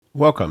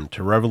Welcome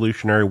to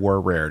Revolutionary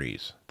War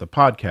Rarities, the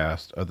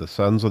podcast of the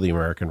Sons of the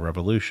American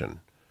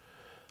Revolution.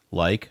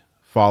 Like,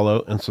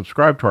 follow, and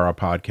subscribe to our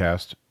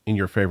podcast in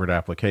your favorite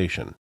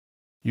application.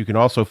 You can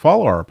also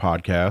follow our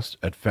podcast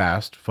at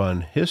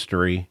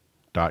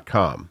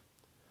fastfunhistory.com.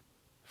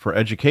 For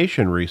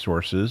education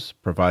resources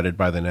provided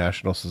by the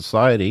National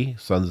Society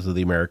Sons of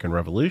the American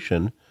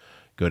Revolution,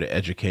 go to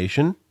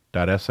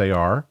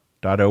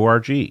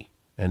education.sar.org.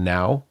 And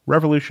now,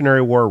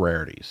 Revolutionary War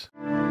Rarities.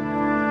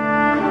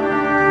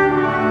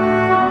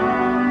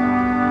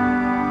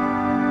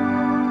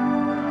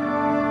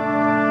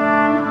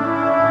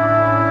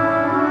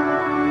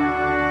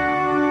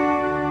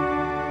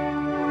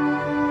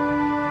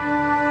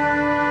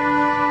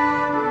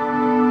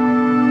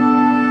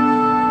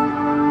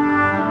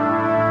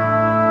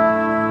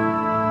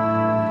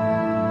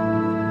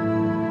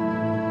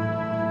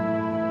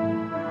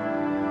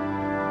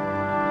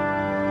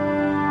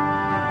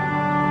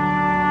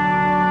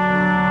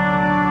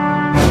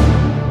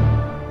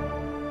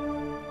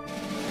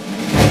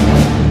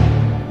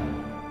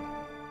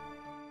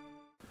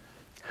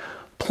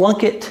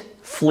 Plunket,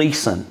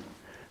 Fleeson,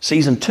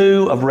 Season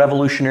 2 of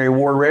Revolutionary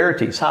War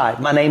Rarities. Hi,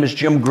 my name is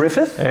Jim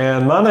Griffith.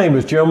 And my name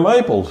is Jim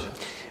Maples.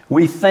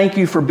 We thank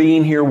you for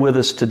being here with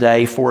us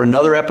today for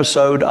another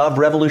episode of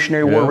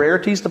Revolutionary War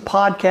Rarities, the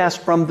podcast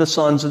from the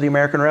Sons of the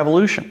American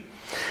Revolution.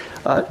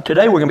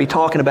 Today we're going to be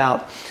talking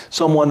about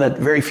someone that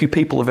very few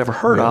people have ever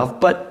heard of,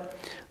 but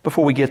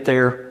before we get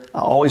there,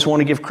 I always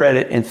want to give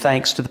credit and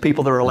thanks to the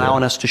people that are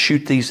allowing us to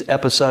shoot these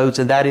episodes,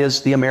 and that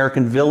is the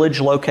American Village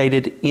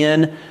located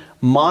in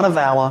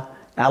Montevallo,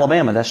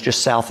 Alabama. That's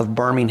just south of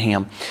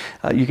Birmingham.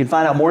 You can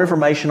find out more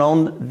information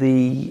on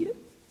the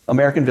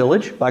American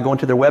Village by going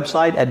to their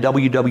website at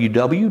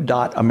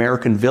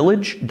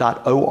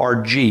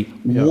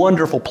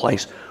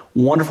www.americanvillage.org.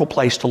 Wonderful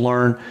place to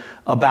learn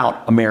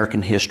about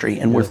American history.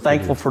 And we're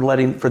thankful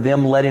for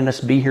them letting us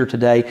be here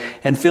today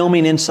and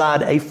filming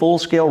inside a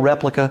full-scale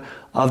replica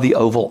of the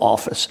Oval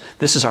Office.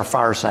 This is our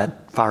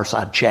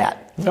fireside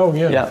chat. Oh,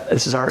 yeah. Yeah,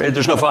 this is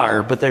there's no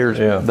fire, but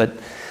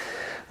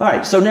all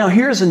right, so now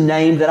here's a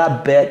name that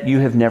I bet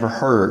you have never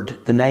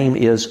heard. The name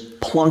is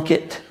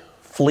Plunket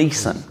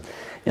Fleeson.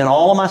 In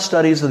all of my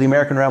studies of the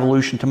American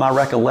Revolution, to my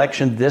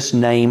recollection, this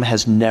name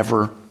has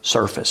never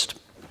surfaced,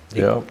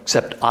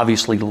 except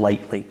obviously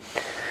lately.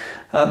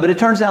 But it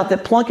turns out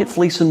that Plunket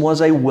Fleeson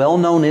was a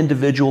well-known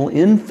individual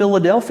in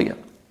Philadelphia,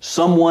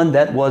 someone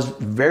that was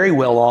very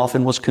well off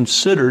and was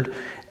considered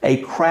a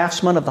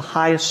craftsman of the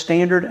highest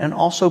standard and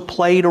also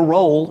played a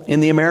role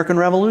in the American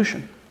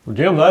Revolution. Well,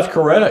 Jim, that's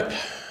correct.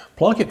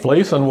 Plunket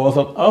Fleeson was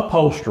an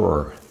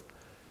upholsterer.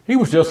 He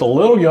was just a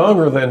little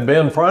younger than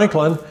Ben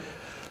Franklin.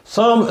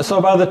 So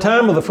by the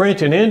time of the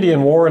French and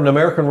Indian War and the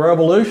American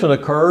Revolution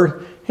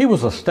occurred, he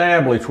was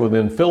established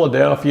within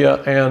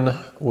Philadelphia and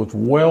was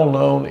well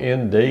known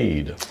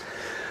indeed.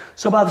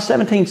 So by the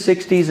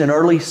 1760s and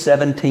early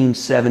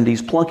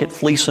 1770s, Plunket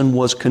Fleeson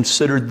was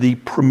considered the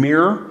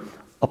premier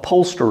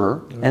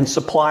upholsterer and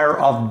supplier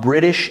of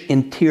British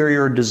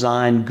interior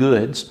design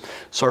goods,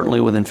 certainly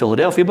within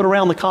Philadelphia, but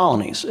around the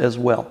colonies as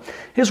well.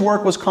 His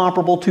work was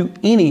comparable to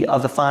any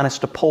of the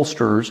finest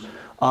upholsterers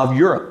of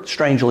Europe,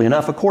 strangely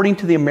enough. According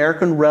to the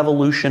American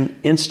Revolution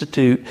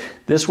Institute,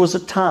 this was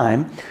a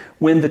time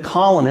when the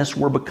colonists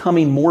were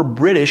becoming more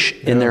British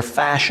in their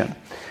fashion,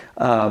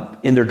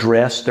 in their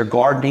dress, their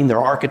gardening, their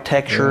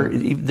architecture,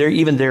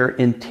 even their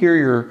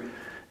interior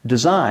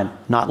design,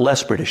 not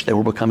less British. They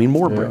were becoming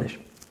more British.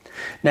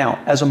 Now,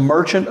 as a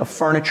merchant of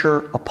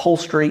furniture,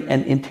 upholstery,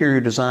 and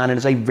interior design, and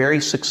as a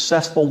very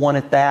successful one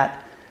at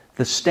that,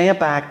 the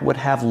Stamp Act would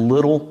have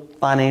little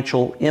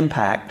financial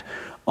impact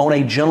on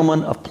a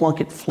gentleman of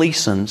Plunket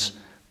Fleeson's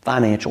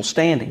financial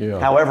standing.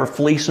 However,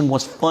 Fleeson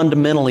was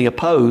fundamentally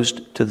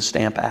opposed to the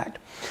Stamp Act,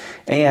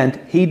 and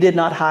he did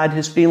not hide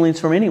his feelings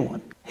from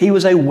anyone. He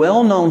was a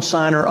well-known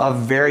signer of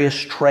various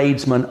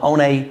tradesmen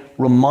on a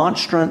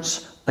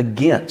remonstrance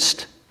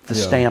against the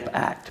Stamp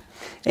Act.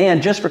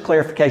 And just for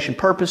clarification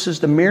purposes,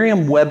 the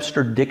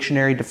Merriam-Webster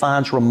Dictionary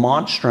defines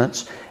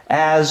remonstrance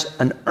as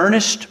an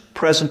earnest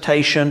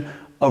presentation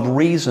of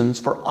reasons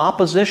for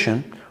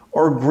opposition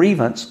or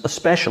grievance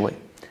especially.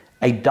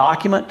 A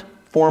document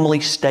formally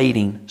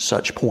stating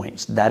such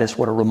points. That is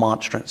what a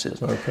remonstrance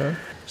is. Okay.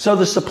 So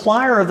the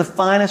supplier of the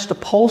finest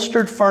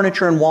upholstered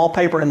furniture and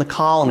wallpaper in the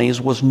colonies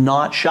was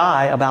not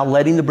shy about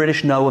letting the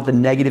British know of the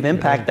negative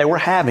impact they were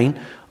having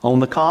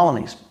on the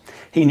colonies.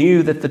 He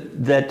knew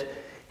that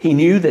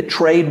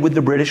trade with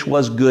the British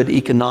was good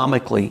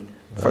economically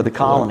for the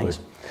colonies,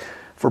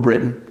 for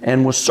Britain,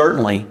 and was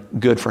certainly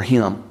good for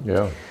him.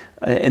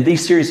 And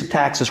these series of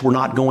taxes were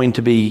not going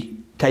to be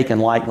taken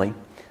lightly,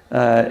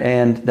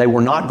 and they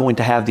were not going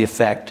to have the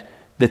effect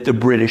that the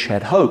British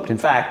had hoped. In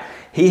fact,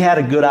 he had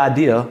a good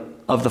idea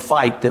of the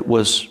fight that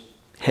was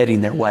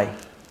heading their way.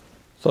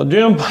 So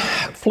Jim,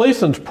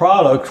 Fleeson's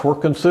products were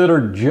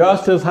considered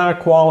just as high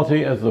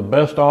quality as the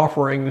best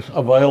offerings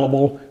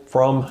available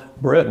from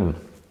Britain.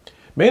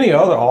 Many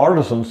other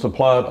artisans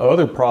supplied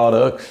other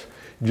products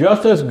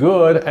just as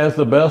good as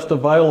the best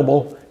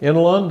available in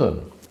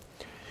London.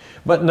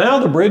 But now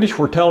the British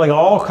were telling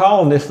all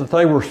colonists that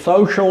they were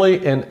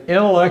socially and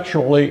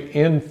intellectually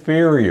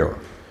inferior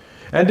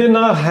and did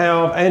not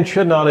have and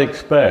should not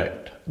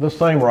expect the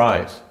same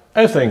rights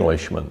as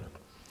Englishmen.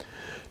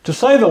 To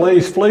say the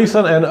least,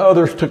 Fleeson and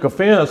others took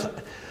offense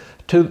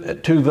to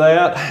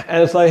that,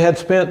 as they had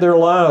spent their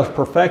lives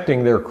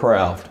perfecting their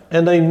craft,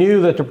 and they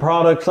knew that the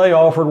products they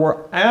offered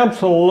were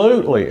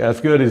absolutely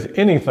as good as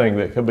anything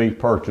that could be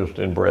purchased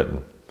in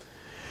Britain.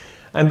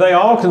 And they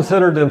all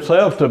considered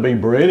themselves to be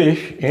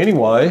British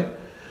anyway.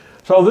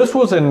 So this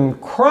was an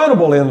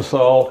incredible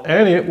insult,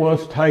 and it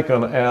was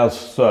taken as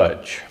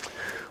such.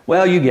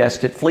 Well, you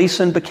guessed it.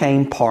 Fleeson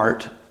became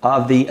part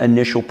of the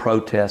initial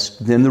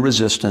protest, then the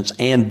resistance,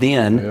 and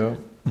then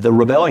the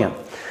rebellion.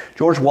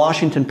 George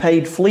Washington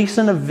paid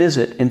Fleeson a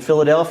visit in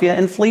Philadelphia,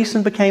 and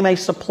Fleeson became a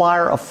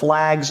supplier of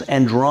flags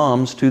and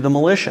drums to the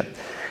militia.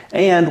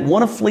 And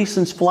one of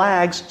Fleeson's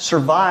flags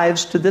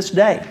survives to this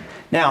day.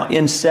 Now,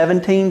 in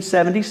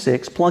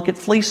 1776, Plunket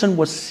Fleeson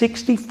was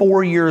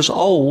 64 years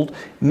old,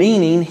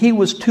 meaning he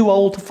was too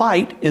old to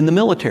fight in the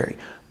military,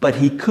 but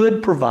he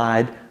could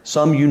provide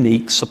some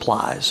unique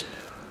supplies.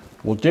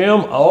 Well,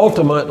 Jim,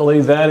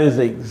 ultimately that is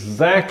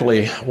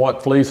exactly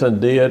what Fleeson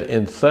did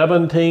in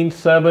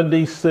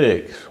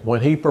 1776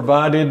 when he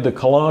provided the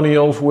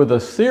colonials with a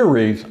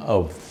series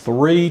of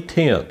 3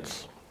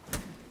 tents.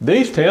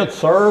 These tents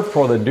served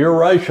for the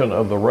duration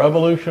of the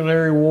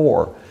Revolutionary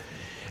War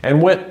and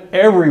went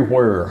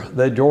everywhere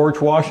that George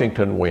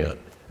Washington went.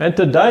 And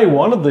today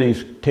one of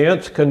these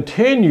tents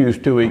continues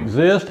to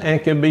exist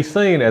and can be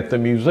seen at the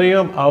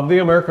Museum of the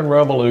American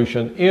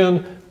Revolution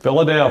in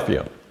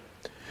Philadelphia.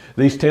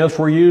 These tents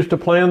were used to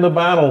plan the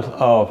battles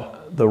of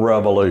the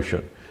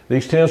Revolution.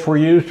 These tents were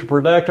used to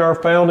protect our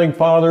founding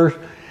fathers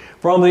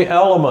from the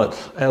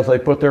elements as they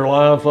put their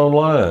lives on the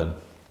line.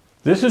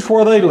 This is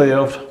where they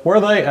lived, where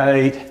they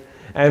ate,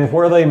 and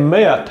where they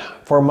met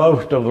for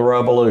most of the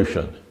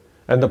Revolution.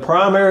 And the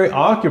primary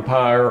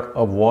occupier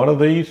of one of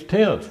these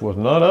tents was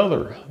none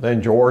other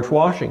than George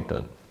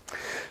Washington.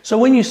 So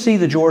when you see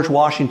the George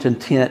Washington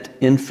tent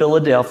in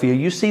Philadelphia,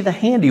 you see the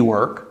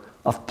handiwork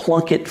of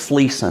Plunket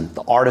Fleeson,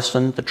 the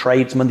artisan, the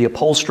tradesman, the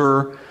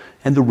upholsterer,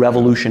 and the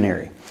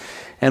revolutionary.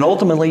 And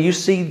ultimately, you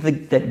see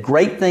that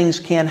great things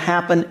can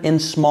happen in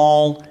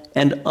small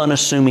and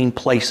unassuming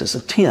places.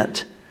 A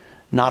tent,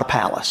 not a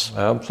palace.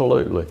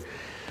 Absolutely.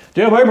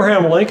 Jim,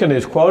 Abraham Lincoln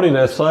is quoted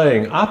as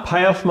saying, "I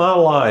pass my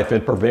life in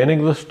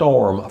preventing the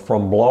storm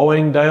from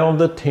blowing down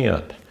the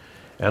tent,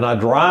 and I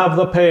drive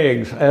the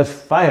pegs as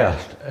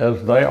fast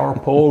as they are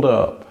pulled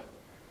up."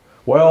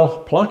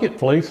 Well, Plunket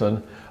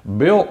Fleeson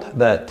built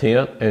that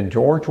tent, and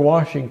George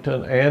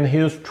Washington and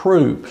his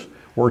troops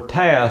were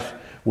tasked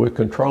with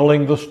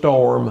controlling the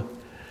storm,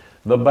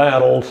 the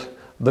battles,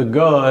 the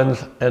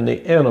guns, and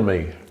the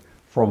enemy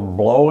from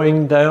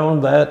blowing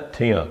down that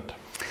tent.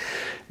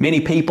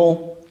 Many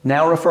people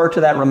now refer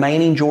to that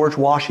remaining George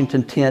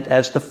Washington tent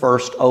as the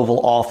first Oval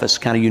Office.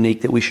 Kind of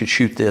unique that we should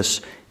shoot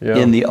this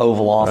in the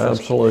Oval Office.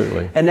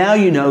 Absolutely. And now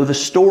you know the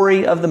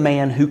story of the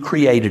man who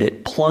created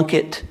it,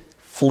 Plunket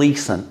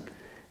Fleeson.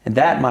 And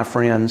that, my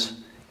friends,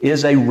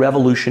 is a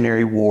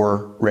Revolutionary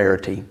War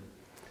rarity.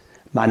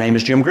 My name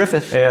is Jim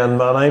Griffith. And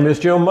my name is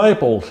Jim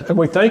Maples. And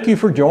we thank you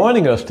for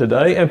joining us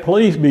today. And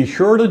please be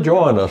sure to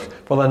join us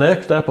for the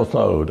next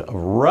episode of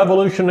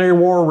Revolutionary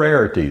War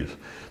Rarities.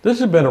 This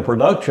has been a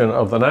production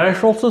of the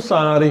National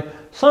Society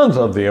Sons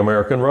of the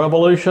American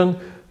Revolution,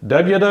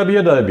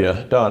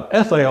 www.sar.org.